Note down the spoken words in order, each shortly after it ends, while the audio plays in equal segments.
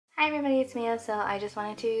Hi everybody, it's Mia. So I just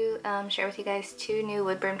wanted to share with you guys two new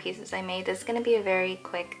Woodburn pieces I made. This is going to be a very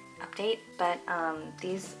quick update, but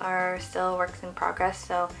these are still works in progress,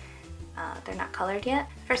 so they're not colored yet.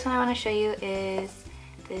 First one I want to show you is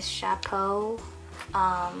this chapeau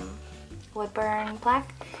Woodburn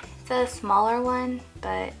plaque. It's a smaller one,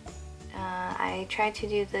 but I tried to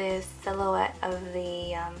do the silhouette of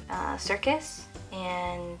the circus,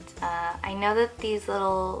 and I know that these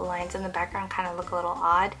little lines in the background kind of look a little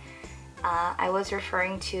odd. I was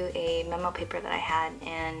referring to a memo paper that I had,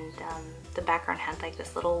 and the background had like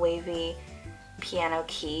this little wavy piano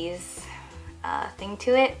keys thing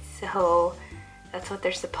to it, so that's what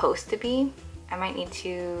they're supposed to be. I might need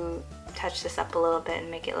to touch this up a little bit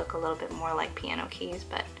and make it look a little bit more like piano keys,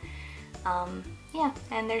 but yeah,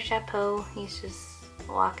 and there's chapeau, he's just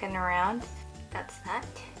walking around. That's that.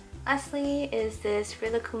 Lastly is this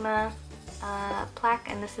Rilakkuma plaque,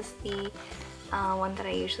 and this is the one that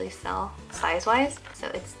I usually sell size-wise. So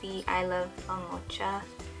it's the I Love Mocha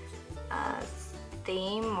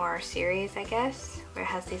theme or series, I guess, where it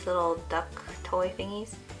has these little duck toy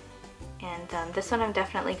thingies. And this one I'm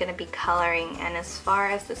definitely going to be coloring, and as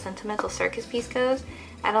far as the Sentimental Circus piece goes,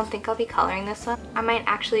 I don't think I'll be coloring this one. I might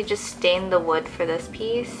actually just stain the wood for this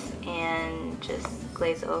piece and just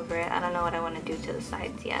glaze over it. I don't know what I want to do to the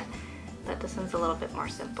sides yet, but this one's a little bit more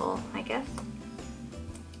simple, I guess.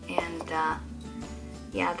 And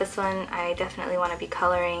yeah, this one I definitely want to be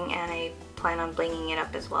coloring, and I plan on blinging it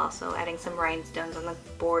up as well, so adding some rhinestones on the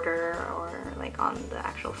border or like on the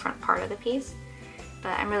actual front part of the piece.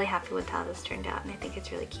 But I'm really happy with how this turned out, and I think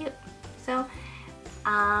it's really cute. So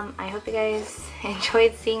I hope you guys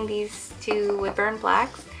enjoyed seeing these two Woodburn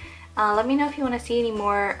plaques. Let me know if you want to see any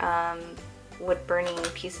more wood burning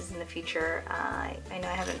pieces in the future. I know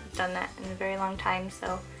I haven't done that in a very long time,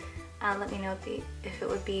 so let me know if it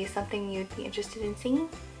would be something you'd be interested in seeing.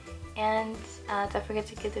 And don't forget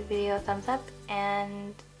to give the video a thumbs up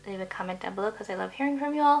and leave a comment down below, because I love hearing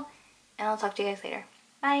from you all. And I'll talk to you guys later.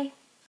 Bye!